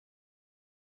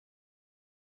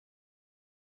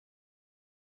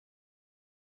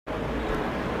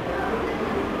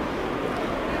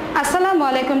Assalamu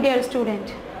alaikum dear student.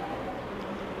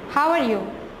 How are you?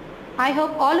 I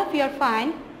hope all of you are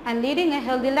fine and leading a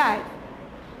healthy life.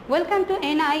 Welcome to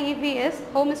NIEVS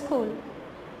Home School.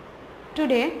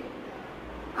 Today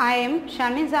I am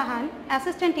Sharmin Zahan,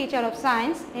 Assistant Teacher of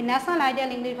Science in National Ideal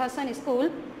English Version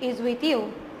School is with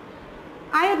you.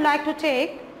 I would like to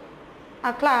take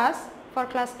a class for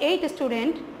class 8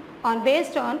 student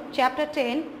based on chapter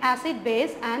 10 acid,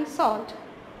 base and salt.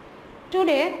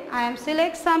 Today I am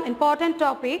select some important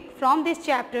topic from this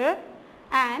chapter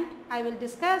and I will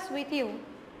discuss with you.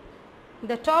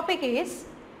 The topic is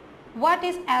what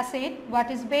is acid, what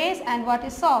is base and what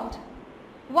is salt.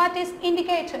 What is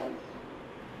indicator?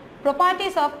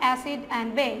 Properties of acid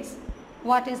and base.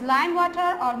 What is lime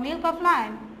water or milk of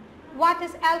lime? What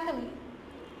is alkali?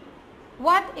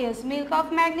 What is milk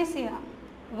of magnesia?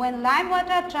 When lime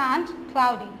water turned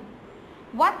cloudy.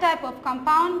 What type of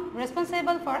compound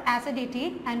responsible for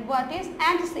acidity and what is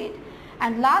antacid?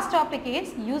 And last topic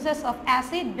is uses of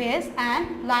acid, base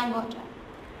and lime water.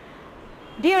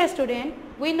 Dear student,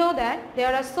 we know that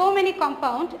there are so many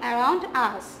compounds around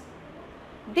us.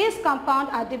 These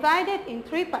compounds are divided in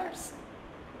three parts.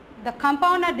 The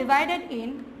compounds are divided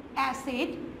in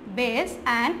acid, base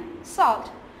and salt.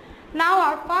 Now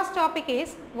our first topic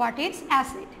is what is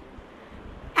acid.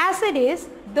 Acid is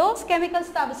those chemical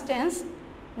substances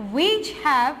which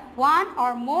have one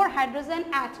or more hydrogen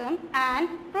atom and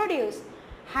produce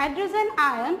hydrogen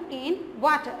ion in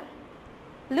water.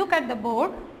 Look at the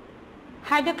board.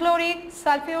 Hydrochloric,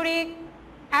 sulfuric,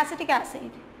 acetic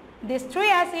acid. These three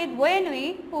acids, when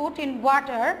we put in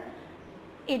water,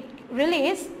 it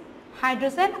releases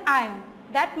hydrogen ion.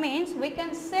 That means we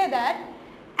can say that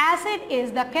acid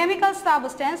is the chemical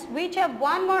substance which have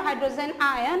one more hydrogen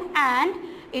ion and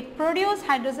it produces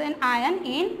hydrogen ion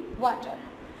in water.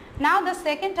 Now the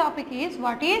second topic is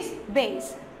what is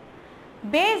base.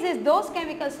 Base is those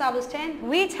chemical substances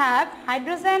which have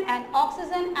hydrogen and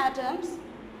oxygen atoms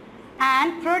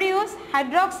and produce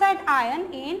hydroxide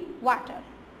ion in water.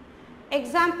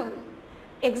 Example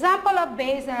of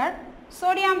base are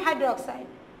sodium hydroxide.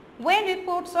 When we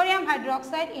put sodium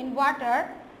hydroxide in water,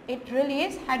 it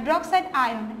releases hydroxide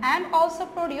ion and also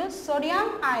produce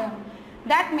sodium ion.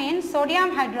 That means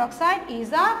sodium hydroxide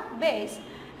is a base.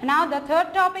 Now the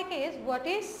third topic is what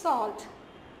is salt.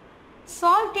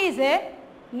 Salt is a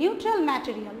neutral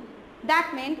material.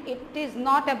 That means it is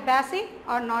not a basic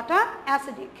or not a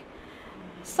acidic.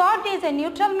 Salt is a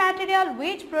neutral material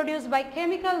which produced by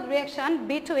chemical reaction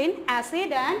between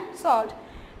acid and salt.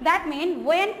 That means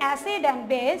when acid and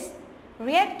base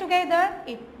react together,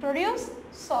 it produces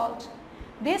salt.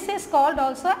 This is called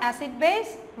also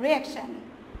acid-base reaction.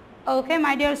 Okay,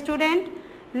 my dear student.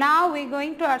 Now we are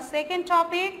going to our second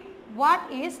topic. What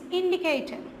is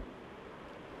indicator?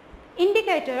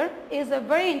 Indicator is a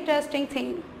very interesting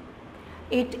thing.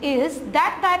 It is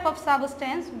that type of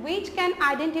substance which can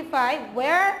identify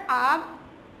where a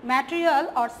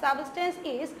material or substance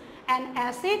is an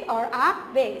acid or a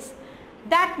base.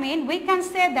 That means we can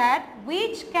say that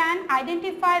which can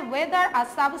identify whether a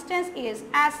substance is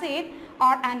acid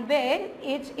or an base,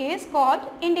 it is called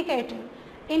indicator.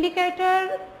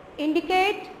 Indicator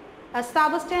indicate a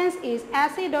substance is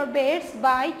acid or base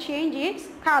by change its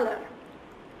color.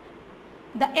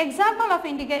 The example of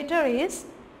indicator is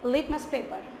litmus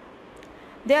paper.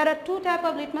 There are two types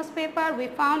of litmus paper we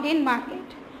found in market.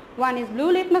 One is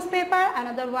blue litmus paper,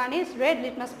 another one is red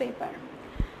litmus paper.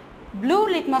 Blue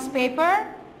litmus paper,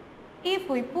 if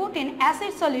we put in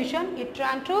acid solution, it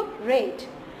turns to red.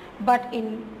 But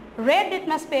in red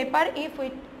litmus paper, if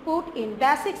we put in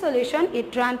basic solution,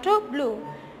 it turns to blue.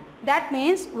 That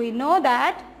means we know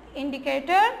that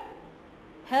indicator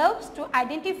helps to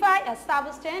identify a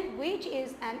substance which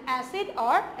is an acid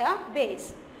or a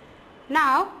base.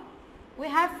 Now we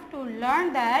have to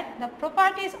learn that the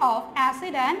properties of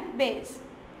acid and base.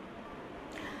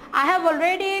 I have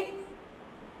already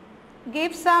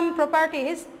give some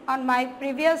properties on my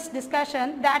previous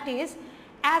discussion, that is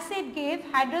acid gives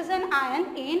hydrogen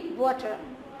ion in water.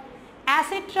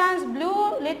 Acid turns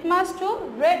blue litmus to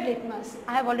red litmus.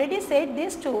 I have already said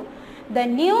this too. The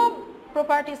new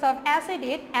properties of acid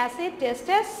is acid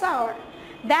tastes sour.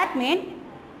 That means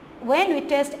when we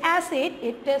taste acid,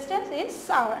 it tastes is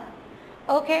sour.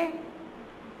 Okay.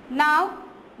 Now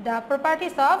the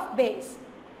properties of base.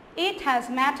 It has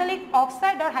metallic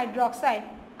oxide or hydroxide.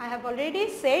 I have already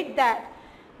said that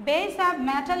base have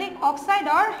metallic oxide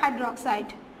or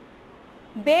hydroxide.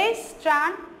 Base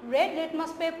turn red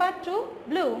litmus paper to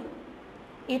blue.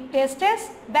 It tastes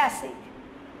basic.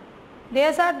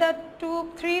 These are the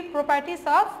three properties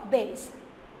of base.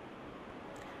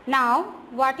 Now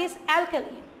what is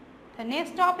alkali? the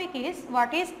next topic is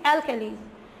what is alkali.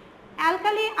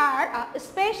 Alkali are a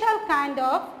special kind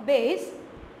of base.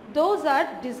 Those are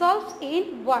dissolved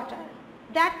in water.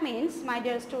 That means, my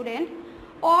dear student,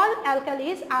 all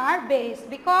alkalis are base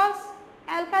because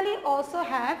alkali also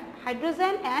have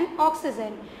hydrogen and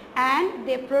oxygen and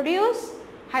they produce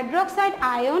hydroxide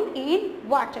ion in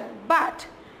water. But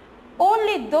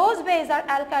only those bases are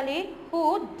alkali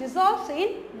who dissolves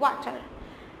in water.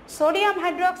 Sodium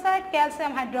hydroxide,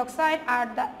 calcium hydroxide are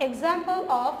the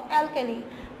example of alkali.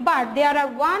 But there are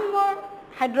one more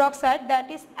hydroxide,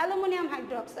 that is aluminum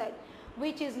hydroxide,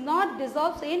 which is not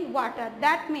dissolved in water.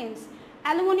 That means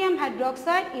aluminum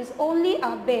hydroxide is only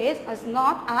a base, is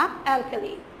not a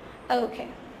alkali. Okay.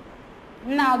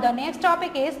 Now the next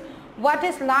topic is what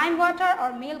is lime water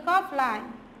or milk of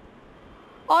lime.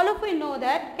 All of you know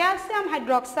that calcium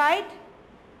hydroxide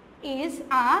is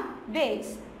a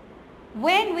base.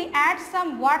 When we add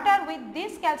some water with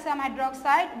this calcium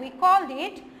hydroxide, we called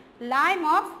it lime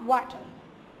of water.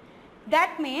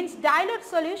 That means dilute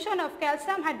solution of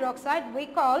calcium hydroxide we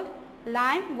called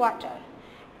lime water.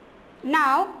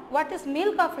 Now what is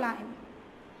milk of lime?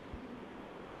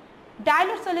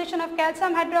 Dilute solution of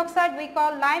calcium hydroxide we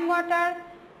call lime water.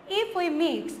 If we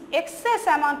mix excess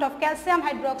amount of calcium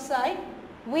hydroxide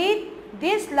with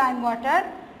this lime water,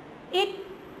 it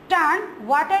turn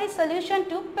watery solution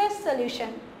to paste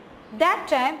solution. That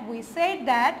time we said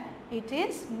that it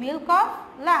is milk of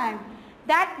lime.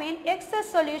 That means excess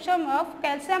solution of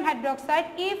calcium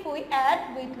hydroxide, if we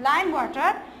add with lime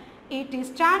water, it is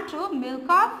turned to milk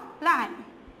of lime.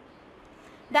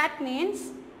 That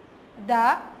means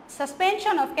the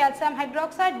suspension of calcium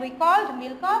hydroxide we called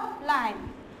milk of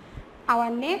lime. Our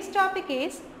next topic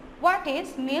is what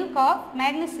is milk of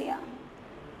magnesia.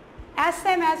 As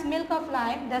same as milk of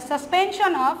lime, the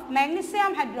suspension of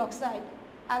magnesium hydroxide.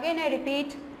 Again I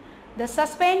repeat, the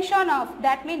suspension of,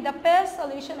 that means the paste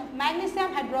solution of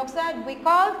magnesium hydroxide we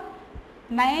call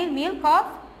milk of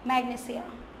magnesia.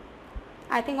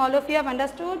 I think all of you have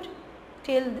understood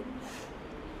till.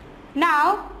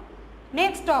 Now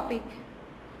next topic,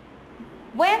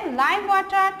 when lime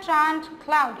water turned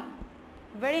cloudy.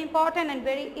 Very important and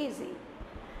very easy.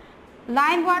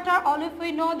 Lime water, all of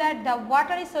you know that the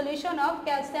watery solution of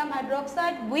calcium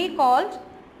hydroxide we called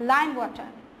lime water.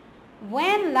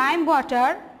 When lime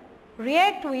water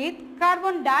react with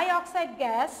carbon dioxide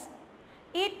gas,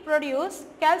 it produces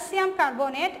calcium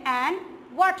carbonate and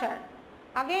water.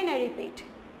 Again I repeat,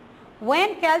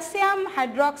 when calcium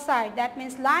hydroxide, that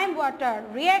means lime water,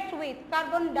 react with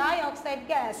carbon dioxide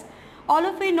gas, all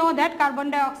of you know that carbon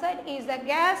dioxide is a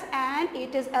gas and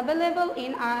it is available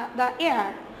in the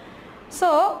air.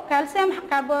 So calcium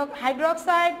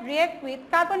hydroxide react with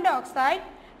carbon dioxide,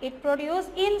 it produces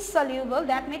insoluble,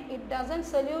 that means it doesn't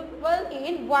soluble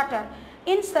in water,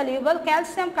 insoluble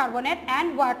calcium carbonate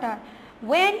and water.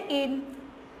 When it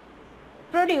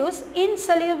produce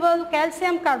insoluble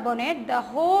calcium carbonate, the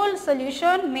whole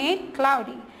solution made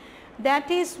cloudy. That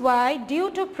is why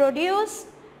due to produce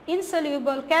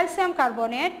insoluble calcium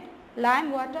carbonate,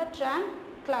 lime water turned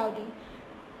cloudy.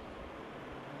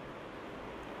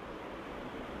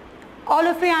 All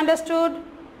of you understood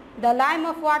the lime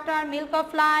of water, milk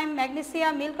of lime,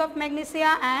 magnesia, milk of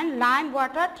magnesia, and lime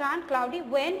water turned cloudy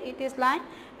when it is lime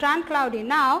turned cloudy.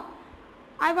 Now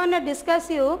I want to discuss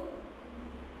you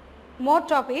more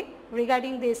topic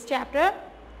regarding this chapter,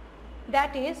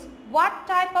 that is what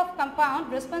type of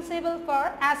compound responsible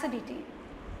for acidity.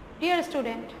 Dear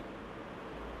student,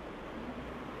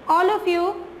 all of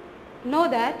you know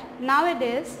that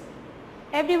nowadays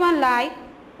everyone like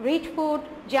rich food,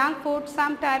 junk food,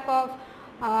 some type of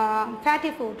fatty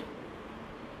food.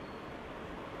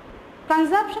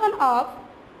 Consumption of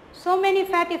so many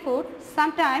fatty food,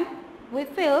 sometimes we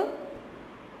feel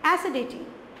acidity,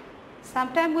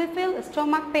 sometimes we feel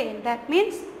stomach pain, that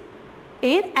means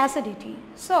is acidity.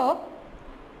 So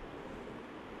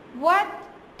what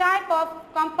type of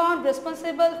compound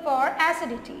responsible for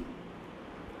acidity?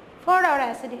 For our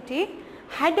acidity,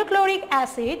 hydrochloric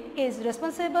acid is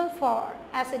responsible for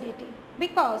acidity,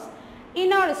 because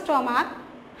in our stomach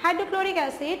hydrochloric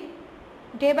acid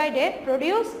day by day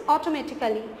produce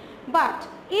automatically. But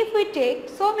if we take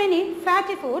so many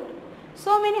fatty food,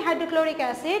 so many hydrochloric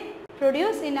acid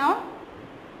produce in our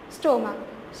stomach.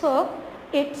 So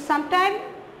it sometimes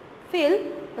feel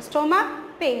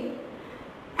stomach pain,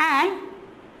 and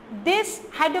this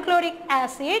hydrochloric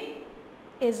acid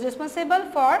is responsible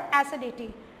for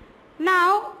acidity.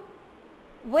 Now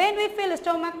when we feel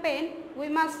stomach pain, we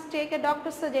must take a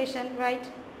doctor's suggestion, right?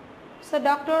 So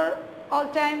doctor all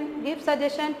time gives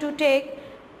suggestion to take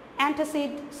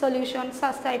antacid solution,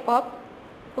 such type of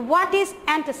what is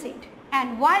antacid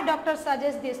and why doctor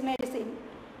suggests this medicine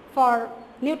for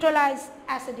neutralize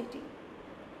acidity.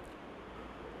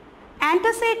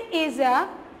 Antacid is a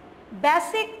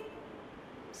basic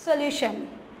solution.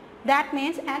 That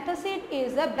means antacid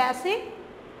is a basic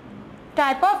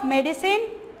type of medicine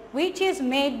which is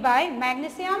made by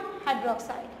magnesium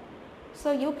hydroxide.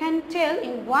 So you can tell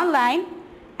in one line,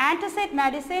 antacid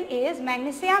medicine is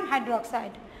magnesium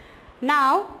hydroxide.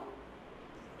 Now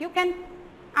you can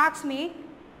ask me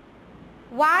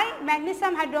why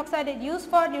magnesium hydroxide is used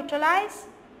for neutralize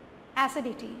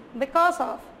acidity. Because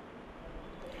of,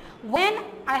 when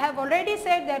I have already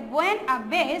said that when a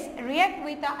base react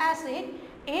with the acid,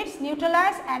 it's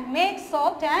neutralized and makes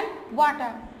salt and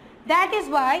water. That is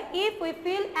why if we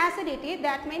feel acidity,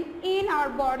 that means in our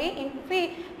body,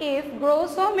 if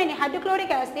grows so many hydrochloric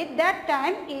acid, that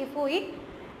time if we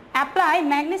apply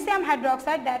magnesium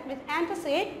hydroxide, that means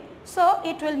antacid, so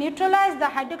it will neutralize the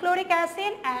hydrochloric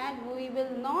acid and we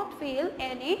will not feel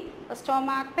any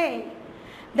stomach pain.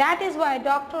 That is why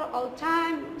doctor all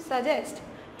time suggests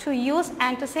to use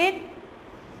antacid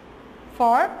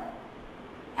for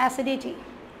acidity.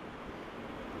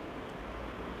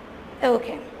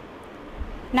 Okay.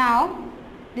 Now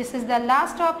this is the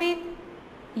last topic,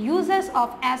 uses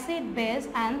of acid, base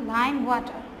and lime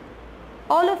water.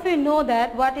 All of you know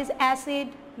that what is acid,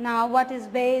 now what is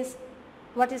base,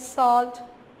 what is salt,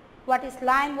 what is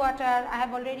lime water, I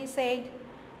have already said.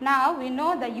 Now we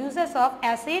know the uses of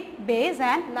acid, base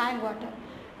and lime water.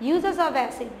 Uses of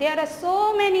acid, there are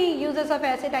so many uses of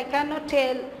acid, I cannot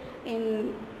tell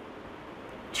in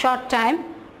short time,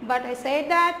 but I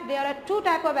said that there are two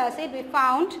types of acid we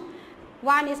found.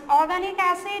 One is organic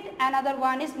acid, another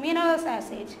one is mineral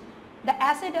acid. The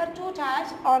acid are two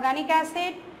types, organic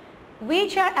acid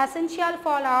which are essential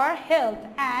for our health,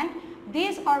 and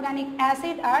these organic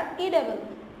acid are edible.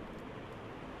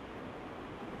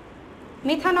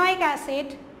 Methanoic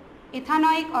acid,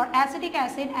 ethanoic or acetic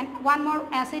acid, and one more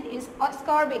acid is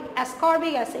ascorbic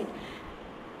acid,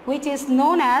 which is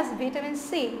known as vitamin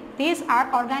C. These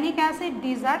are organic acid,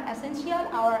 these are essential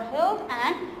our health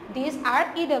and these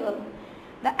are edible.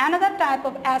 The another type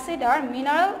of acid are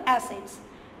mineral acids.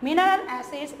 Mineral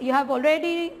acids you have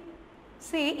already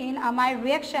seen in my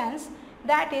reactions,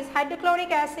 that is hydrochloric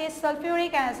acid,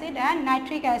 sulfuric acid and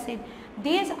nitric acid.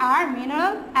 These are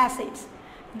mineral acids.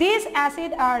 These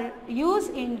acids are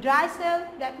used in dry cell,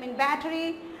 that means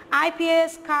battery,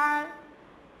 IPS, car,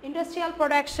 industrial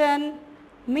production,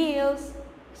 mills,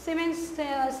 cement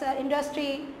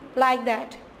industry, like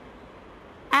that.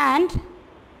 And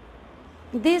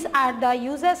these are the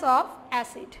uses of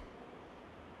acid.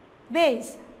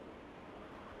 Base.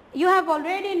 You have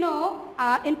already know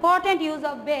important use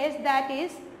of base, that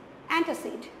is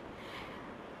antacid.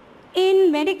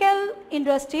 In medical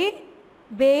industry,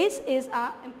 base is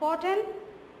important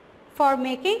for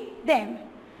making them.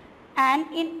 And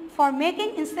for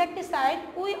making insecticide,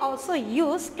 we also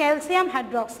use calcium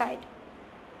hydroxide.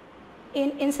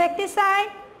 In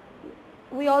insecticide,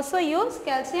 we also use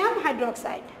calcium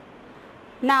hydroxide.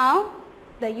 Now,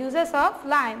 the uses of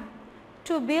lime.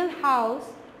 To build house,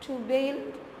 to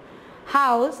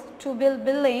build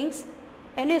buildings,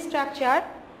 any structure,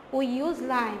 we use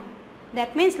lime.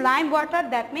 That means lime water,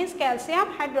 that means calcium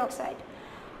hydroxide.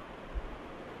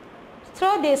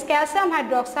 Through this calcium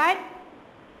hydroxide,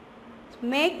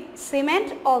 make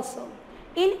cement also.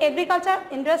 In agriculture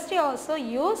industry also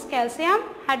use calcium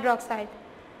hydroxide.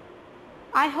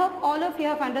 I hope all of you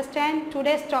have understand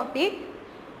today's topic.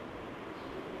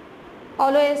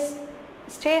 Always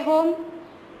stay home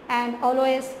and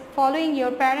always following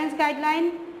your parents'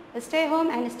 guideline. Stay home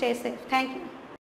and stay safe. Thank you.